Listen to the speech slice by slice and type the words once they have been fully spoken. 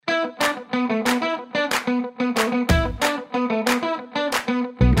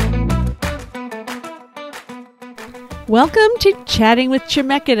Welcome to Chatting with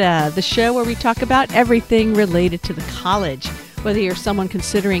Chemeketa, the show where we talk about everything related to the college. Whether you're someone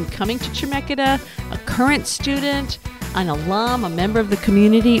considering coming to Chemeketa, a current student, an alum, a member of the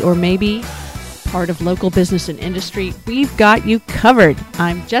community, or maybe part of local business and industry, we've got you covered.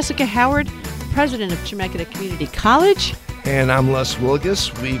 I'm Jessica Howard, president of Chemeketa Community College. And I'm Les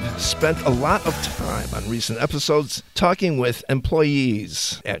Wilgus. We've spent a lot of time on recent episodes talking with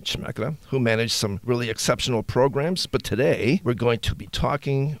employees at Chemeketa who manage some really exceptional programs. But today, we're going to be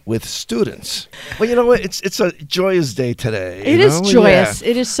talking with students. Well, you know what? It's a joyous day today. It is joyous. Yeah.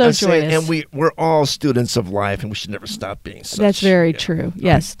 It is so joyous. And we're all students of life, and we should never stop being such. That's very true.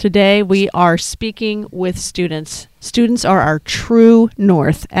 Yes. Today, we are speaking with students. Students are our true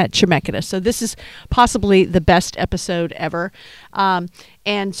north at Chemeketa. So this is possibly the best episode ever.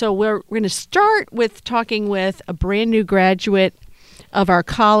 And so we're going to start with talking with a brand new graduate of our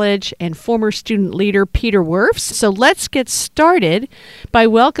college and former student leader, Peter Wirfs. So let's get started by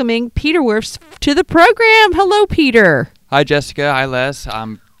welcoming Peter Wirfs to the program. Hello, Peter. Hi, Jessica. Hi, Les.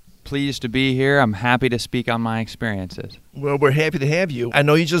 I'm pleased to be here. I'm happy to speak on my experiences. Well, we're happy to have you. I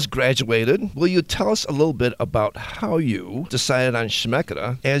know you just graduated. Will you tell us a little bit about how you decided on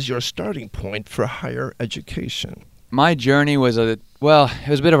Chemeketa as your starting point for higher education? My journey was it was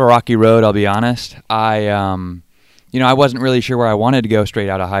a bit of a rocky road, I'll be honest. I wasn't really sure where I wanted to go straight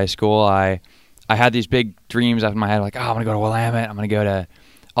out of high school. I had these big dreams up in my head, like, I'm going to go to Willamette. I'm going to go to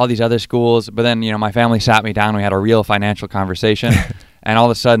all these other schools. But then, my family sat me down. We had a real financial conversation. And all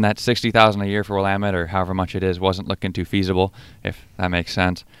of a sudden, that $60,000 a year for Willamette, or however much it is, wasn't looking too feasible, if that makes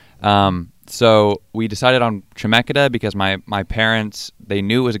sense. So we decided on Chemeketa because my parents, they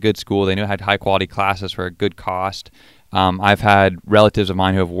knew it was a good school. They knew it had high-quality classes for a good cost. I've had relatives of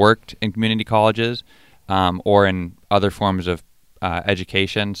mine who have worked in community colleges or in other forms of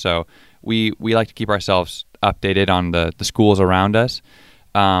education. So we like to keep ourselves updated on the schools around us.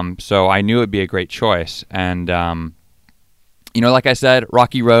 So I knew it would be a great choice. And like I said,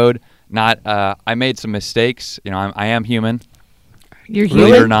 rocky road. I made some mistakes. I am human. You're human?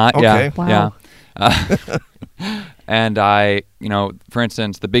 Believe it or not. Okay. Yeah. Wow. Yeah. And I, for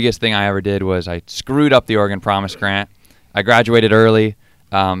instance, the biggest thing I ever did was I screwed up the Oregon Promise Grant. I graduated early,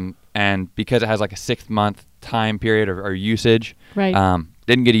 and because it has like a 6-month time period or usage, right.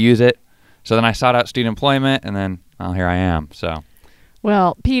 Didn't get to use it. So then I sought out student employment, and then, here I am. So.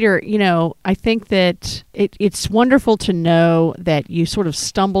 Well, Peter, I think that it's wonderful to know that you sort of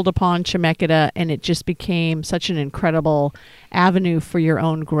stumbled upon Chemeketa and it just became such an incredible avenue for your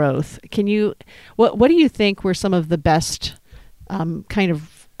own growth. What do you think were some of the best kind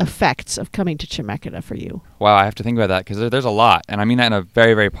of effects of coming to Chemeketa for you? Wow, I have to think about that because there's a lot, and I mean that in a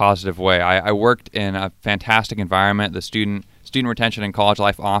very, very positive way. I worked in a fantastic environment. The student retention and college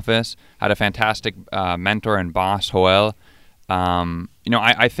life office had a fantastic mentor and boss, Joel.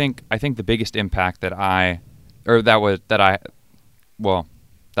 I think the biggest impact that I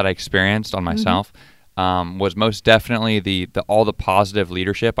experienced on myself was most definitely all the positive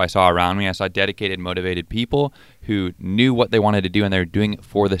leadership I saw around me. I saw dedicated, motivated people who knew what they wanted to do, and they were doing it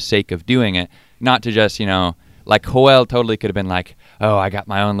for the sake of doing it, not to just like Joel totally could have been like, oh, I got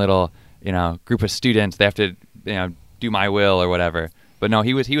my own little group of students. They have to do my will or whatever. But no,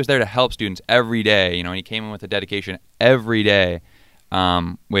 he was there to help students every day, and he came in with a dedication every day,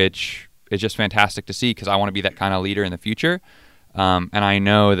 which is just fantastic to see because I want to be that kind of leader in the future. And I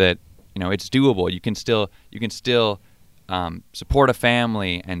know that it's doable. You can still support a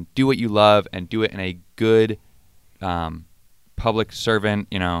family and do what you love and do it in a good public servant.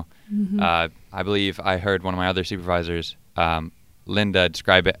 I believe I heard one of my other supervisors, Linda,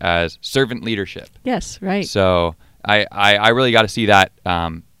 describe it as servant leadership. Yes, right. So I really got to see that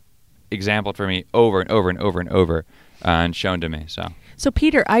exampled for me over and over and over and over and shown to me. So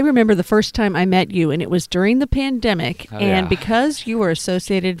Peter, I remember the first time I met you, and it was during the pandemic. And because you were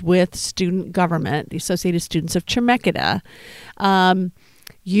associated with student government, the Associated Students of Chemeketa,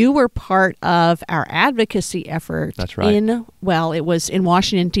 you were part of our advocacy effort. That's right. It was in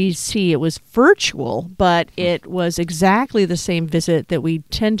Washington, D.C. It was virtual, but it was exactly the same visit that we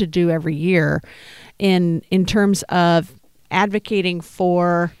tend to do every year in terms of advocating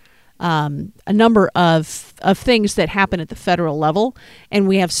for a number of things that happen at the federal level. And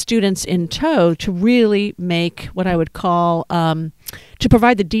we have students in tow to really make what I would call, to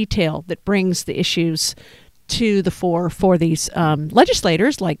provide the detail that brings the issues to the fore for these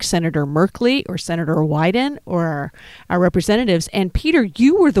legislators like Senator Merkley or Senator Wyden or our representatives. And Peter,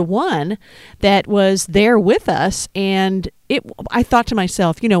 you were the one that was there with us. And I thought to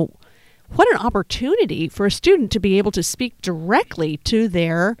myself, what an opportunity for a student to be able to speak directly to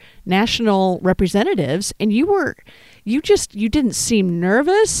their national representatives. And you didn't seem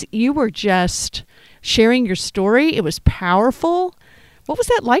nervous. You were just sharing your story. It was powerful. What was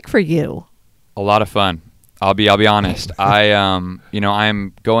that like for you? A lot of fun. I'll be honest. I'm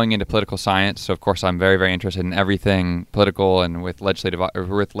going into political science, so of course I'm very, very interested in everything political and with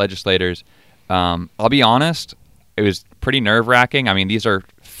legislators. I'll be honest. It was pretty nerve-wracking. I mean, these are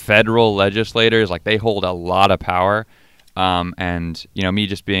federal legislators. Like, they hold a lot of power. And me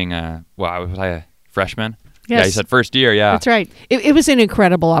just being was I a freshman? Yes. Yeah, you said first year, yeah. That's right. It was an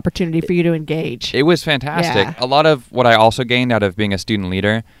incredible opportunity for you to engage. It was fantastic. Yeah. A lot of what I also gained out of being a student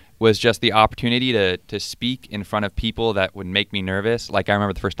leader was just the opportunity to speak in front of people that would make me nervous. Like, I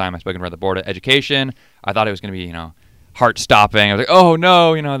remember the first time I spoke in front of the Board of Education. I thought it was going to be, heart-stopping. I was like, oh,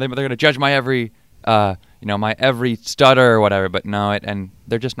 no, they're going to judge my every stutter or whatever. But no, and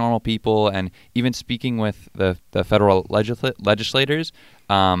they're just normal people. And even speaking with the federal legislators,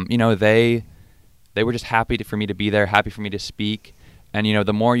 they were just happy for me to be there, happy for me to speak. And,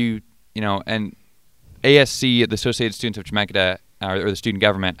 the more and ASC, the Associated Students of Chemeketa, or the student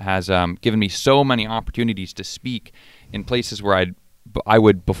government, has given me so many opportunities to speak in places where I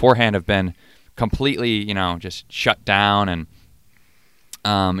would beforehand have been completely, just shut down and,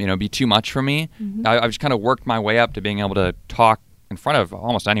 be too much for me. Mm-hmm. I've just kind of worked my way up to being able to talk in front of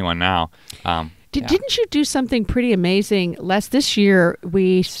almost anyone now. Didn't you do something pretty amazing? This year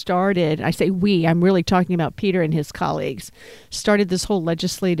we started, I say we, I'm really talking about Peter and his colleagues, started this whole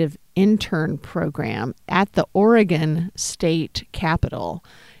legislative intern program at the Oregon State Capitol.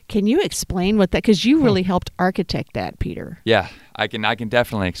 Can you explain what that, because you really helped architect that, Peter? Yeah, I can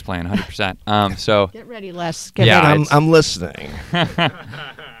definitely explain 100%. So get ready, Les. I'm listening.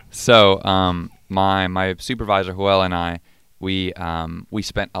 So my supervisor, Joel, and I, we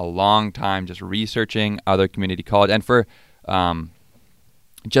spent a long time just researching other community colleges. And for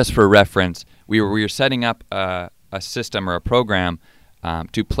just for reference, we were setting up a system or a program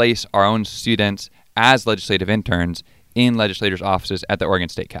to place our own students as legislative interns in legislators' offices at the Oregon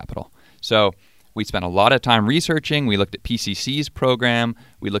State Capitol. So we spent a lot of time researching. We looked at PCC's program.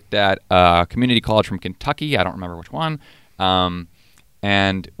 We looked at a community college from Kentucky. I don't remember which one.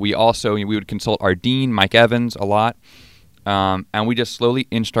 And we would consult our dean, Mike Evans, a lot. And we just slowly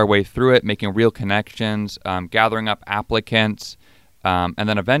inched our way through it, making real connections, gathering up applicants, and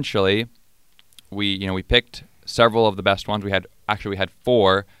then eventually, we picked several of the best ones. We had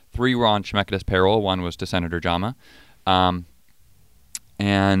 4. 3 were on Chemeketa's payroll. 1 was to Senator Jama,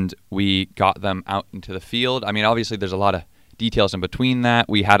 and we got them out into the field. I mean, obviously, there's a lot of details in between that.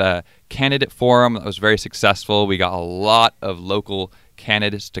 We had a candidate forum that was very successful. We got a lot of local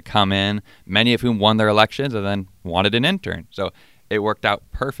candidates to come in, many of whom won their elections and then wanted an intern. So it worked out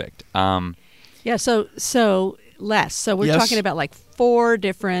perfect. So Les, so we're Yes. talking about like 4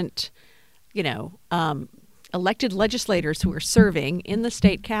 different, elected legislators who are serving in the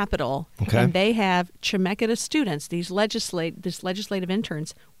state capitol, Okay. and they have Chemeketa students, these legislative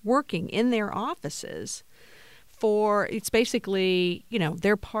interns, working in their offices. It's basically,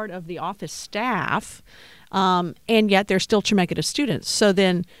 they're part of the office staff, and yet they're still Chemeketa students. So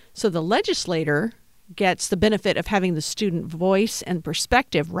the legislator gets the benefit of having the student voice and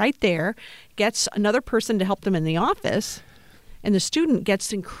perspective right there, gets another person to help them in the office, and the student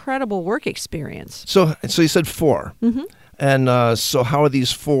gets incredible work experience. So you said 4. Mm-hmm. And so how are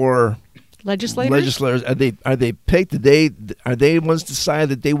these 4 legislators? Are they picked? Are they ones decide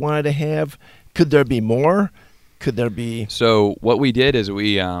that they wanted to have? Could there be more? Could there be? So what we did is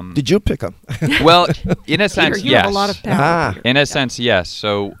we Did you pick them? well, in a sense, Peter, you yes. have a lot of power. In a sense, yes.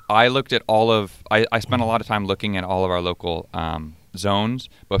 So I looked at I spent a lot of time looking at all of our local zones,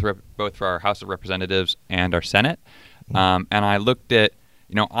 both for our House of Representatives and our Senate. And I looked at,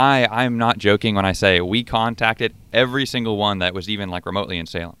 I'm not joking when I say we contacted every single one that was even like remotely in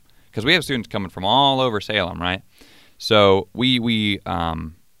Salem, because we have students coming from all over Salem, right? So we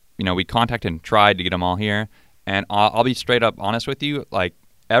contacted and tried to get them all here. And I'll be straight up honest with you, like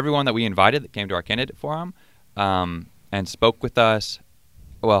everyone that we invited that came to our candidate forum and spoke with us,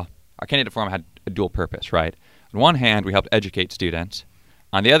 well, our candidate forum had a dual purpose, right? On one hand, we helped educate students.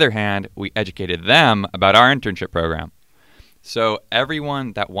 On the other hand, we educated them about our internship program. So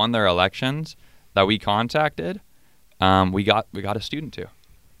everyone that won their elections that we contacted, we got a student to.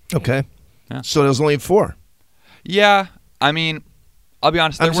 Okay. Yeah. So there's only 4. Yeah, I mean, I'll be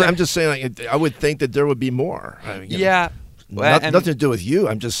honest. I'm just saying, like, I would think that there would be more. Yeah. Nothing to do with you.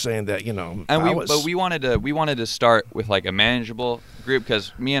 I'm just saying that, but we wanted to start with like a manageable group,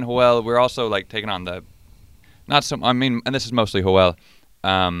 because me and Joel, we're also like taking on and this is mostly Joel.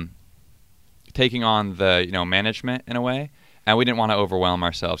 taking on the management in a way, and we didn't want to overwhelm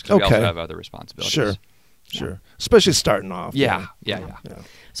ourselves because we also have other responsibilities. Sure. Especially starting off. Yeah.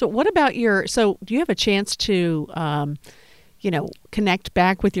 So what about do you have a chance to connect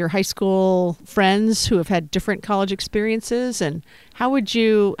back with your high school friends who have had different college experiences, and how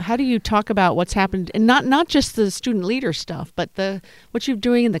do you talk about what's happened, and not just the student leader stuff, but what you're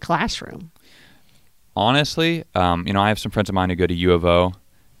doing in the classroom? Honestly, I have some friends of mine who go to U of O,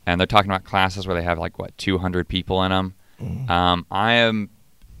 and they're talking about classes where they have 200 people in them. I am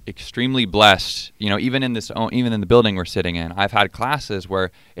extremely blessed, even in the building we're sitting in. I've had classes where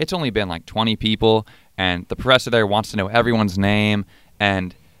it's only been 20 people, and the professor there wants to know everyone's name.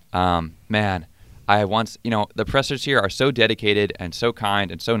 And the professors here are so dedicated and so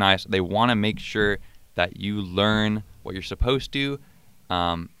kind and so nice. They want to make sure that you learn what you're supposed to,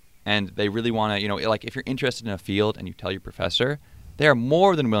 and they really want to, if you're interested in a field and you tell your professor, they are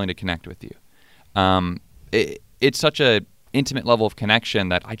more than willing to connect with you. It's such a intimate level of connection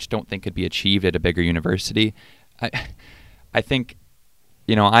that I just don't think could be achieved at a bigger university. I think,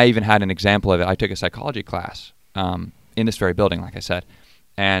 I even had an example of it. I took a psychology class in this very building, like I said,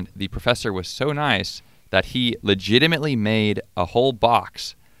 and the professor was so nice that he legitimately made a whole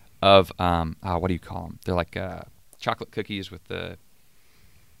box of, what do you call them? They're like chocolate cookies with the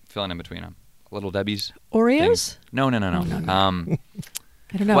filling in between them. Little Debbie's. Oreos? Things. No. I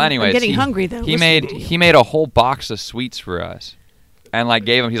don't know. Well, anyways, I'm getting hungry though. He made a whole box of sweets for us, and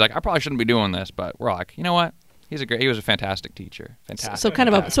gave him. He's like, I probably shouldn't be doing this, but we're like, you know what? He was a fantastic teacher. Fantastic. So kind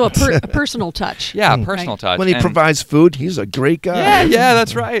of a personal touch. Yeah, personal touch. When he provides food, he's a great guy. Yeah,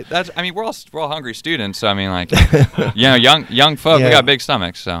 that's right. We're all hungry students, so young folk, we got big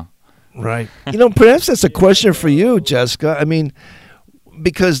stomachs, so. Right. Perhaps that's a question for you, Jessica.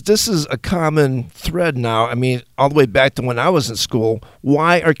 Because this is a common thread now. All the way back to when I was in school,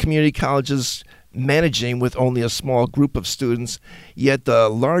 why are community colleges managing with only a small group of students, yet the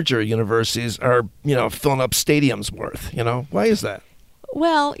larger universities are, filling up stadiums worth? Why is that?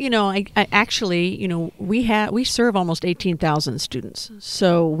 Well, I actually, we serve almost 18,000 students.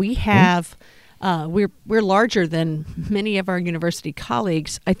 So we have we're larger than many of our university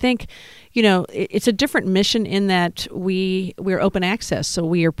colleagues. I think, it's a different mission in that we're open access. So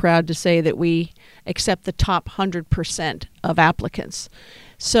we are proud to say that we accept the top 100% of applicants.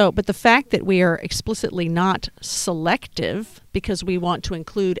 So, but the fact that we are explicitly not selective because we want to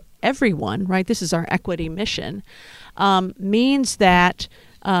include everyone, right? This is our equity mission, means that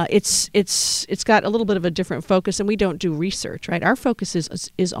it's got a little bit of a different focus, and we don't do research, right? Our focus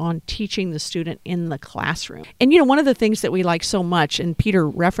is on teaching the student in the classroom. And one of the things that we like so much, and Peter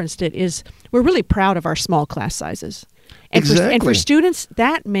referenced it, is we're really proud of our small class sizes. And exactly. For students,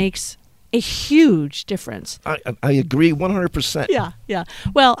 that makes a huge difference. I agree 100%. Yeah.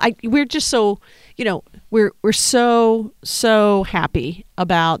 Well, we're just so, we're so happy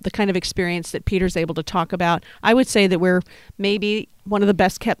about the kind of experience that Peter's able to talk about. I would say that we're maybe one of the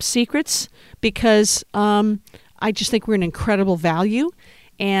best kept secrets because I just think we're an incredible value,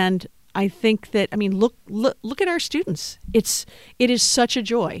 and I think that look at our students. It is such a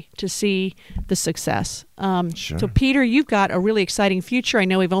joy to see the success. Sure. So Peter, you've got a really exciting future. I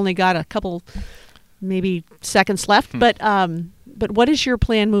know we've only got a couple, maybe seconds left, but what is your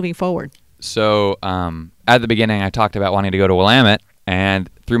plan moving forward? So at the beginning, I talked about wanting to go to Willamette, and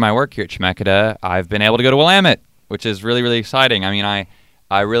through my work here at Chemeketa, I've been able to go to Willamette, which is really, really exciting. I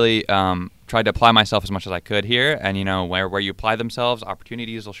really tried to apply myself as much as I could here, and where you apply themselves,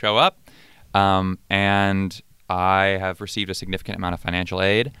 opportunities will show up. And I have received a significant amount of financial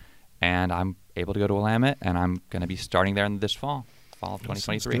aid, and I'm able to go to Willamette, and I'm going to be starting there this fall of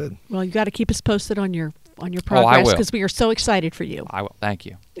 2023. Good. Well, you got to keep us posted on your progress because we are so excited for you. I will. Thank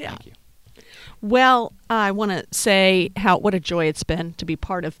you. Yeah. Thank you. Well, I want to say what a joy it's been to be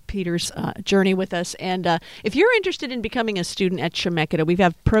part of Peter's journey with us. And if you're interested in becoming a student at Chemeketa, we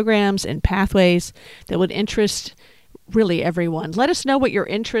have programs and pathways that would interest really everyone. Let us know what your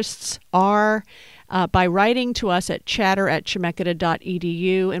interests are by writing to us at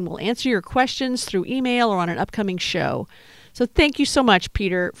chatter@chemeketa.edu, and we'll answer your questions through email or on an upcoming show. So thank you so much,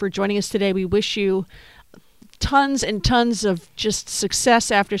 Peter, for joining us today. We wish you tons and tons of just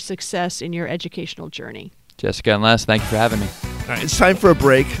success after success in your educational journey. Jessica and Les, thank you for having me. All right, it's time for a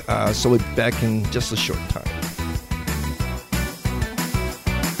break, so we'll be back in just a short time.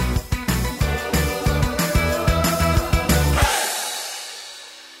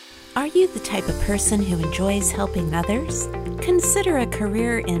 Are you the type of person who enjoys helping others? Consider a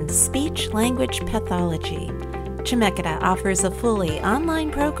career in speech-language pathology. Chemeketa offers a fully online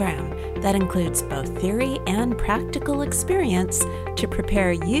program that includes both theory and practical experience to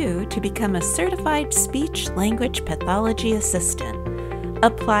prepare you to become a certified speech-language pathology assistant.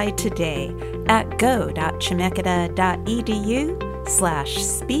 Apply today at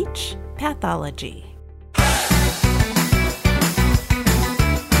go.chemeketa.edu/speech pathology.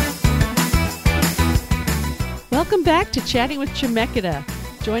 Welcome back to Chatting with Chemeketa.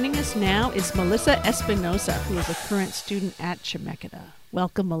 Joining us now is Melissa Espinoza, who is a current student at Chemeketa.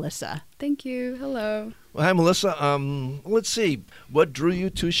 Welcome, Melissa. Thank you. Hello. Well, hi, Melissa. Let's see. What drew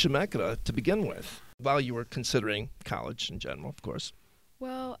you to Chemeketa to begin with, while you were considering college in general, of course?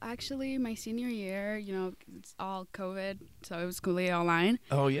 Well, actually, my senior year, it's all COVID, so it was completely online.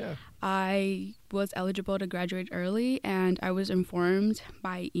 Oh, yeah. I was eligible to graduate early, and I was informed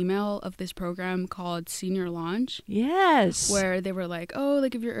by email of this program called Senior Launch. Yes. Where they were like,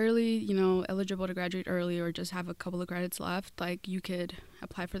 if you're early, eligible to graduate early or just have a couple of credits left, you could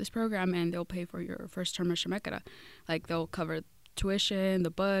apply for this program, and they'll pay for your first term of Chemeketa. They'll cover tuition,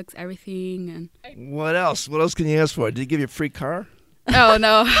 the books, everything. And What else? What else can you ask for? Did they give you a free car? Oh,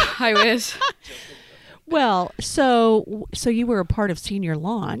 no, I wish. Well, so you were a part of Senior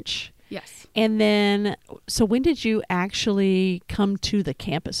Launch. Yes. And then, so when did you actually come to the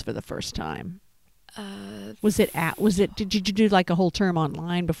campus for the first time? Did you do like a whole term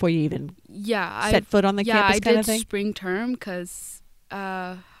online before you even set foot on the campus kind of thing? Yeah, I did spring term because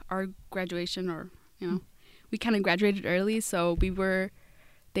our graduation we kind of graduated early, so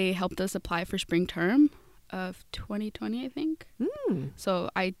they helped us apply for spring term of 2020, I think. So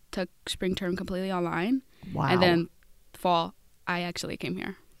I took spring term completely online. Wow. And then fall, I actually came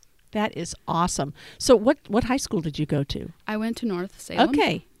here. That is awesome. So what high school did you go to? I went to North Salem.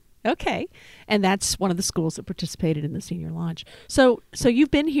 Okay. And that's one of the schools that participated in the Senior Launch. So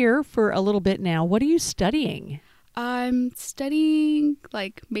you've been here for a little bit now. What are you studying? I'm studying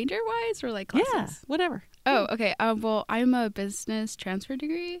major-wise or classes? Yeah, whatever. Oh, okay. Well, I'm a business transfer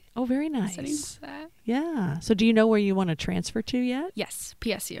degree. Oh, very nice. Studying for that. Yeah. So do you know where you want to transfer to yet? Yes,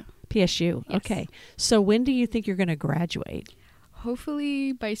 PSU. PSU. Yes. Okay. So when do you think you're going to graduate?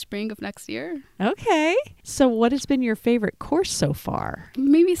 Hopefully by spring of next year. Okay. So what has been your favorite course so far?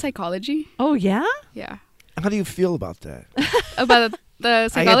 Maybe psychology. Oh, yeah? Yeah. How do you feel about that? About the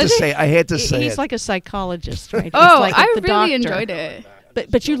psychology? I had to say He's like a psychologist, right? Oh, like I the really doctor. enjoyed it.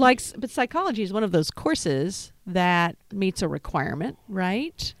 But psychology is one of those courses that meets a requirement,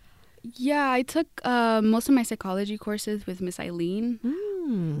 right? Yeah, I took most of my psychology courses with Miss Eileen.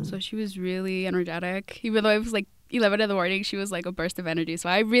 So she was really energetic. Even though it was 11 in the morning, she was like a burst of energy. So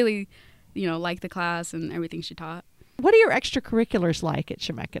I really, liked the class and everything she taught. What are your extracurriculars like at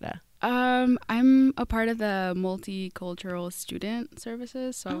Chemeketa? I'm a part of the multicultural student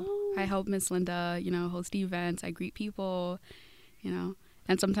services. So I help Miss Linda, host events. I greet people, and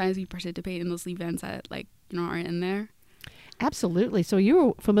sometimes we participate in those events that aren't in there. Absolutely. So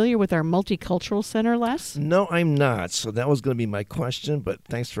you're familiar with our Multicultural Center, Les? No, I'm not. So that was going to be my question, but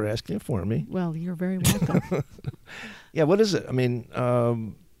thanks for asking it for me. Well, you're very welcome. Yeah, what is it? I mean,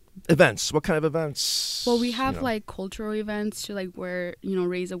 events. What kind of events? Well, we have cultural events to where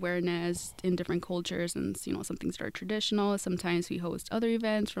raise awareness in different cultures, and some things that are traditional. Sometimes we host other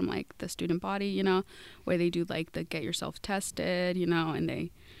events from the student body, where they do the get yourself tested, and they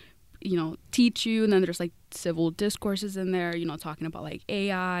teach you, and then there's civil discourses in there, talking about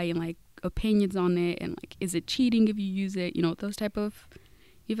AI and opinions on it, and is it cheating if you use it, those type of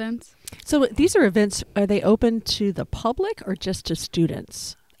events. So these are events, are they open to the public or just to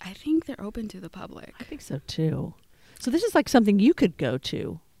students? I think they're open to the public. I think so too. So this is something you could go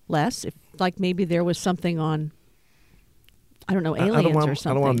to, Les, if maybe there was something on, I don't know, aliens or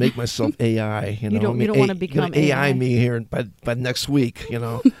something. I don't want to make myself AI. You don't want to become AI me here by next week.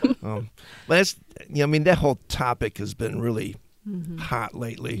 But that's, that whole topic has been really hot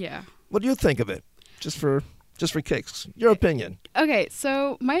lately. Yeah. What do you think of it? Just for kicks, your opinion. Okay,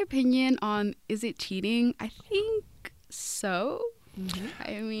 so my opinion on is it cheating? I think so.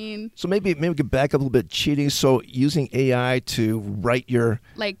 I mean, so maybe we could back up a little bit. Cheating. So using AI to write your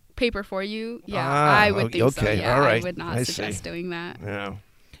paper for you. Yeah, I would think so. Yeah, all right. I would not suggest doing that. Yeah.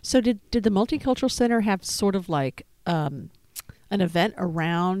 So did the Multicultural Center have sort of an event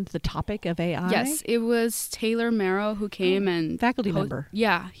around the topic of AI? Yes, it was Taylor Merrill who came and faculty member.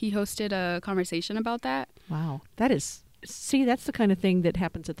 Yeah, he hosted a conversation about that. Wow, that's the kind of thing that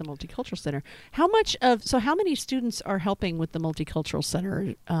happens at the Multicultural Center. How many students are helping with the Multicultural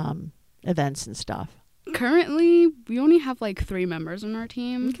Center events and stuff? Currently, we only have 3 members on our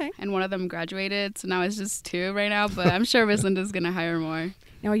team. Okay. And one of them graduated, so now it's just 2 right now, but I'm sure Miss Linda's going to hire more.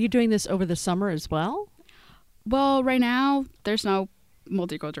 Now, are you doing this over the summer as well? Well, right now there's no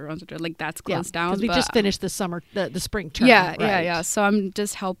multicultural institute, like that's closed down. Because we just finished the spring term. Yeah. So I'm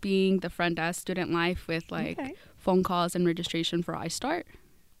just helping the front desk Student Life with like phone calls and registration for iStart.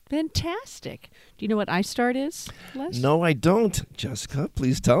 Fantastic. Do you know what iStart is, Les? No, I don't. Jessica,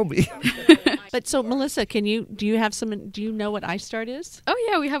 please tell me. But so, Melissa, do you know what iStart is? Oh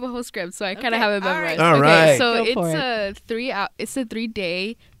yeah, we have a whole script, so I kind of have it memorized. All right. So it's a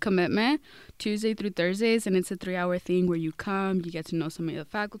 3-day commitment, Tuesday through Thursdays, and it's a 3-hour thing where you come, you get to know some of the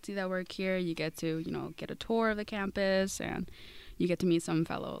faculty that work here, you get to, get a tour of the campus, and you get to meet some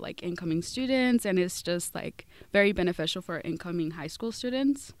fellow like incoming students, and it's just like very beneficial for incoming high school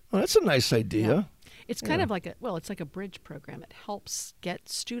students. Well, that's a nice idea. Yeah. It's kind of like it's like a bridge program. It helps get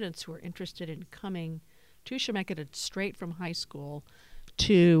students who are interested in coming to Chemeketa straight from high school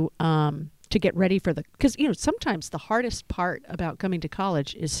to get ready for because sometimes the hardest part about coming to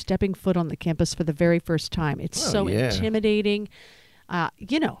college is stepping foot on the campus for the very first time. It's intimidating.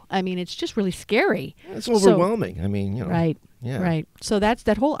 It's just really scary. It's overwhelming. Right. Yeah. Right. So that's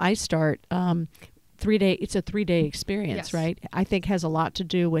that whole iStart 3-day. It's a 3-day experience, right? I think has a lot to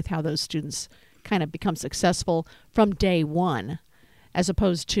do with how those students kind of become successful from day one, as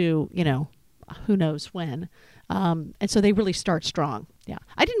opposed to who knows when. And so they really start strong. Yeah.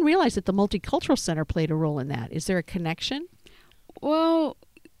 I didn't realize that the Multicultural Center played a role in that. Is there a connection? Well,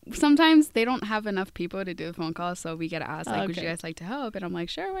 sometimes they don't have enough people to do the phone calls, so we get asked, would you guys like to help? And I'm like,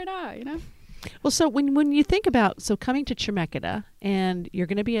 sure, why not, Well, so when you think about coming to Chemeketa, and you're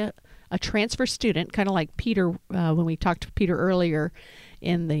going to be a transfer student, kind of like Peter, when we talked to Peter earlier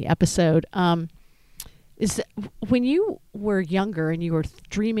in the episode, is when you were younger and you were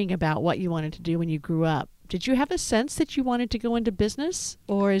dreaming about what you wanted to do when you grew up, did you have a sense that you wanted to go into business,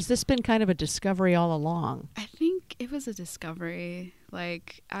 or has this been kind of a discovery all along? I think it was a discovery.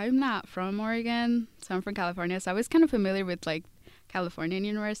 Like, I'm not from Oregon, so I'm from California, so I was kind of familiar with like Californian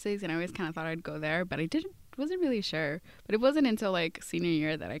universities, and I always kind of thought I'd go there, but wasn't really sure. But it wasn't until like senior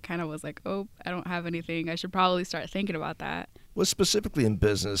year that I kind of was like, oh, I don't have anything. I should probably start thinking about that. What specifically in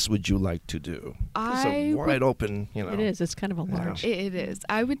business would you like to do? It's a wide open, It is. It's kind of a large. It is.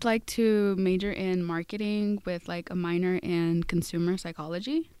 I would like to major in marketing with like a minor in consumer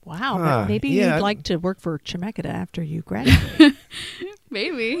psychology. Wow. Maybe you'd like to work for Chemeketa after you graduate.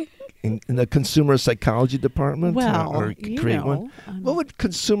 Maybe. In the consumer psychology department? Well, or create one? What would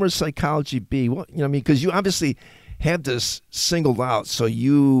consumer psychology be? Because you obviously have this singled out, so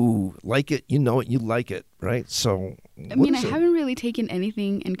you like it, you like it, right? So I haven't really taken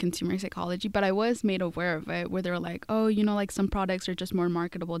anything in consumer psychology, but I was made aware of it, where they were like, oh, like some products are just more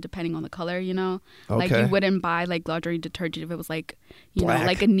marketable depending on the color, Okay. Like you wouldn't buy like laundry detergent if it was like, Black.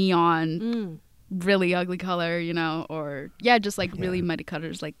 like a neon, really ugly color, or just like really muddy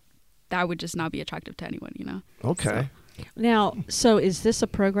colors, like that would just not be attractive to anyone, Okay. Now, so is this a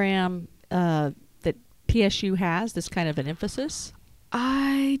program that PSU has, this kind of an emphasis?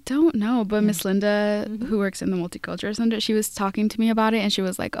 I don't know, but Miss Linda, who works in the Multicultural Center, she was talking to me about it, and she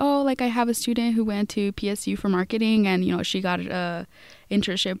was like, oh, like I have a student who went to PSU for marketing, and, she got a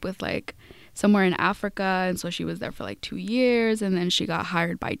internship with like somewhere in Africa, and so she was there for like 2 years, and then she got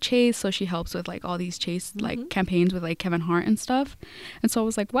hired by Chase, so she helps with like all these Chase like campaigns with like Kevin Hart and stuff. And so I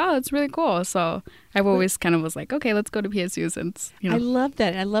was like, wow, that's really cool. So I've always kind of was like, okay, let's go to PSU since, I love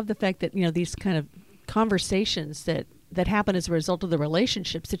that. I love the fact that, these kind of conversations that happen as a result of the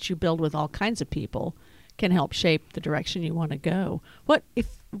relationships that you build with all kinds of people can help shape the direction you want to go. What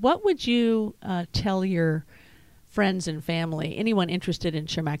would you tell your friends and family, anyone interested in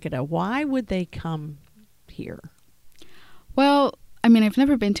Chemeketa, why would they come here? Well, I've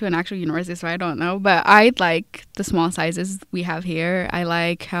never been to an actual university, so I don't know, but I like the small sizes we have here. I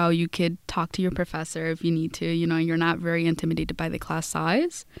like how you could talk to your professor if you need to, you're not very intimidated by the class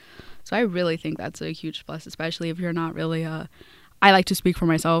size. So I really think that's a huge plus, especially if you're not really I like to speak for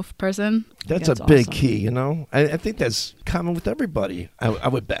myself person. That's a big key, I think that's common with everybody, I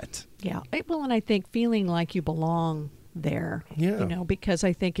would bet. Yeah. Well, and I think feeling like you belong there, because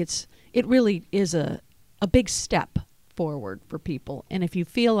I think it really is a big step forward for people. And if you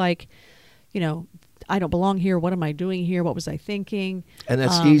feel like, I don't belong here, what am I doing here? What was I thinking? And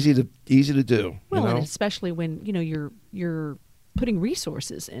that's easy to do. Well, and especially when, you're putting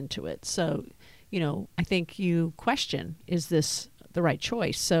resources into it. So, I think you question, is this the right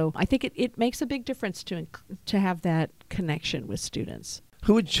choice? So I think it makes a big difference to have that connection with students.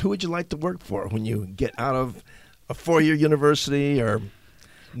 Who would you like to work for when you get out of a 4-year university, or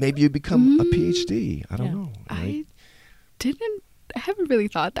maybe you become a PhD? I don't know. Right? I haven't really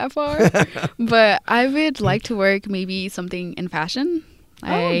thought that far, but I would like to work maybe something in fashion.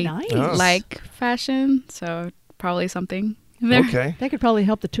 I nice. like fashion, so probably something in there. Okay. That could probably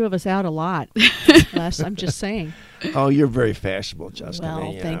help the two of us out a lot. Les, I'm just saying. Oh, you're very fashionable, Jessica.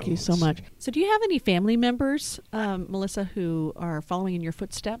 Well, thank you so much. So do you have any family members, Melissa, who are following in your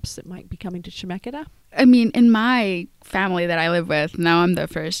footsteps that might be coming to Chemeketa? I mean, in my family that I live with, now I'm the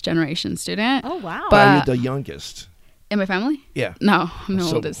first generation student. Oh, wow. But you're the youngest. In my family? Yeah. No, I'm the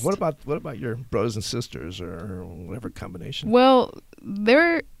So oldest. what about your brothers and sisters or whatever combination? Well,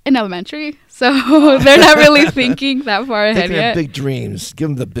 they're in elementary, so they're not really thinking that far They ahead can have yet. big dreams. Give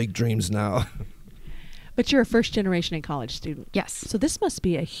them the big dreams now. But you're a first generation and college student. Yes, So this must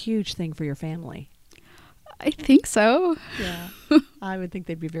be a huge thing for your family. I think so. Yeah. I would think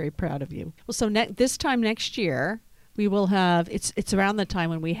they'd be very proud of you. Well, so this time next year, we will have, it's around the time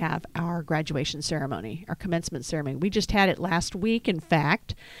when we have our graduation ceremony, our commencement ceremony. We just had it last week, in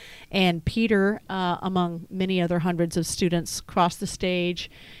fact, and Peter, among many other hundreds of students, crossed the stage,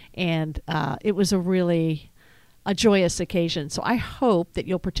 and it was a joyous occasion. So I hope that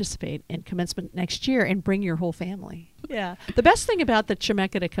you'll participate in commencement next year and bring your whole family. Yeah. The best thing about the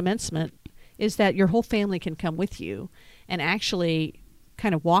Chemeketa commencement is that your whole family can come with you and actually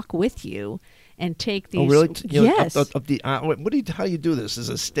kind of walk with you and take these. Oh, really? Yes. How do you do this? Is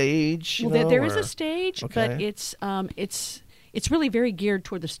it a stage? Well, there is a stage, but Okay. it's really very geared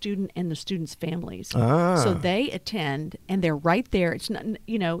toward the student and the students' families. Ah. So they attend, and they're right there. It's not,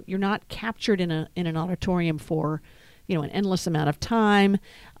 you're not captured in an auditorium for, an endless amount of time.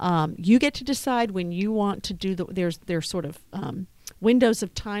 You get to decide when you want to do there's sort of windows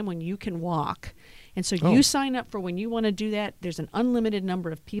of time when you can walk. And so you sign up for when you want to do that. There's an unlimited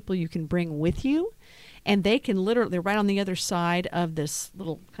number of people you can bring with you. And they can they're right on the other side of this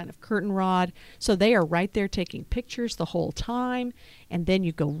little kind of curtain rod. So they are right there taking pictures the whole time. And then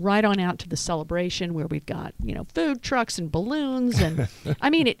you go right on out to the celebration where we've got, food trucks and balloons. And I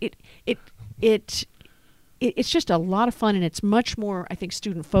mean, it's just a lot of fun. And it's much more, I think,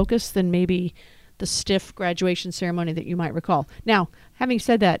 student focused than maybe the stiff graduation ceremony that you might recall. Now, having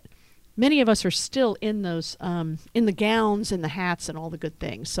said that, many of us are still in those, in the gowns and the hats and all the good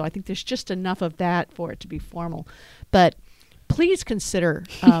things. So I think there's just enough of that for it to be formal. But please consider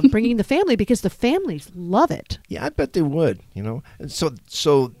bringing the family because the families love it. Yeah, I bet they would. And so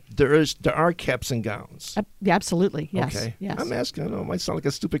there are caps and gowns. Yeah, absolutely. Yes. Okay. Yes. I'm asking. I know it might sound like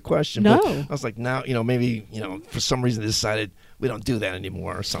a stupid question. No. But I was like, now, maybe, for some reason they decided we don't do that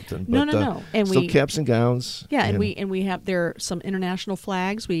anymore or something. No, But, no. And still caps and gowns. Yeah, and we have there are some international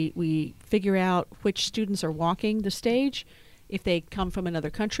flags. We figure out which students are walking the stage. If they come from another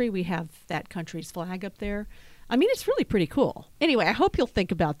country, we have that country's flag up there. I mean, it's really pretty cool. Anyway, I hope you'll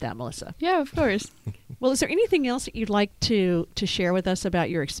think about that, Melissa. Yeah, of course. Well, is there anything else that you'd like to share with us about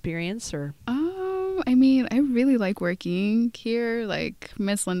your experience? Or I mean, I really like working here. Like,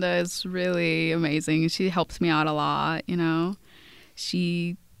 Miss Linda is really amazing. She helps me out a lot,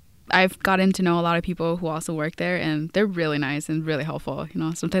 I've gotten to know a lot of people who also work there, and they're really nice and really helpful.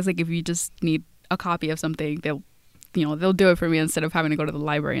 Sometimes, like, if you just need a copy of something, they'll do it for me instead of having to go to the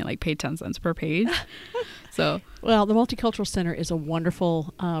library and, like, pay 10 cents per page. Well, the Multicultural Center is a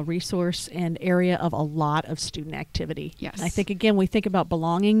wonderful resource and area of a lot of student activity. Yes. And I think, again, we think about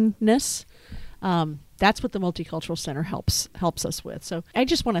belongingness. That's what the Multicultural Center helps us with. So I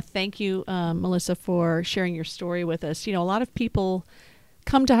just want to thank you, Melissa, for sharing your story with us. A lot of people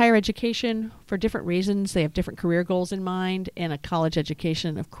come to higher education for different reasons. They have different career goals in mind, and a college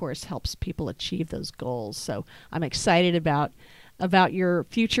education, of course, helps people achieve those goals. So I'm excited about your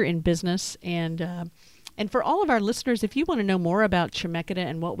future in business. And for all of our listeners, if you want to know more about Chemeketa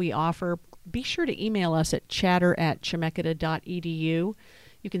and what we offer, be sure to email us at chatter@chemeketa.edu.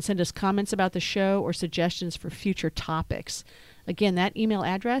 You can send us comments about the show or suggestions for future topics. Again, that email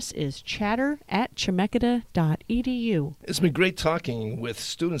address is chatter@chemeketa.edu. It's been great talking with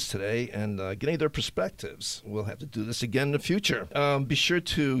students today and getting their perspectives. We'll have to do this again in the future. Be sure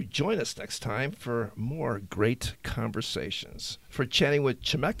to join us next time for more great conversations. For Chatting with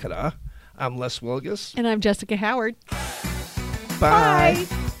Chemeketa, I'm Les Wilgus. And I'm Jessica Howard. Bye. Bye.